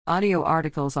Audio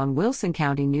articles on Wilson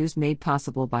County News made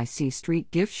possible by C Street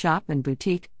Gift Shop and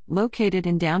Boutique, located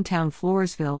in downtown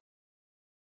Floresville.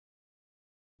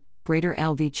 Greater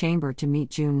LV Chamber to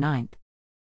meet June 9th.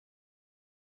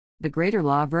 The Greater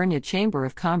La Vernia Chamber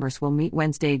of Commerce will meet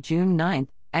Wednesday, June 9th,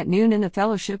 at noon in the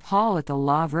Fellowship Hall at the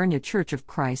La Vernia Church of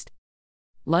Christ.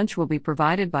 Lunch will be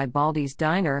provided by Baldy's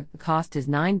Diner. The cost is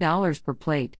 $9 per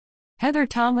plate. Heather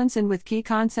Tomlinson with Key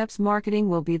Concepts Marketing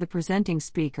will be the presenting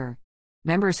speaker.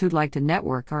 Members who'd like to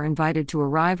network are invited to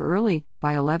arrive early,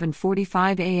 by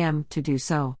 11:45 a.m., to do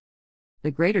so. The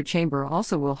Greater Chamber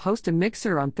also will host a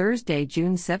mixer on Thursday,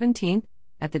 June 17th,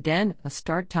 at the Den. A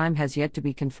start time has yet to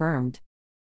be confirmed.